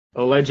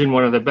a legend,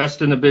 one of the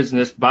best in the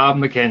business, Bob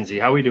McKenzie.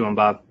 How we doing,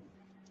 Bob?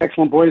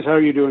 Excellent, boys. How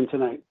are you doing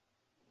tonight?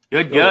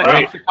 Good.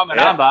 Thanks for coming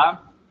on, Bob.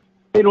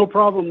 Hey, no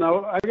problem.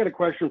 Now, I got a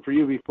question for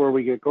you before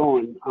we get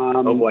going.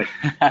 Oh, boy.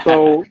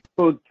 So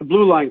it's the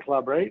Blue Line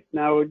Club, right?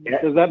 Now,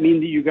 does that mean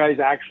that you guys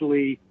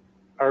actually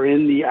are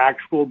in the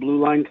actual Blue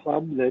Line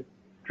Club that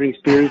drinks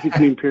beers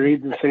between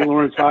periods of St.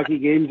 Lawrence hockey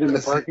games in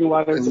the parking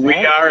lot? We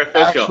are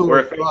official. We're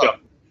official.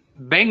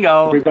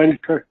 Bingo. Everybody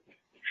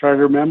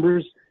charter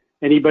members?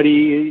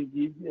 Anybody,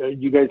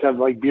 you guys have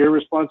like beer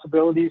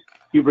responsibilities?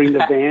 You bring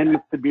the van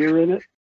with the beer in it?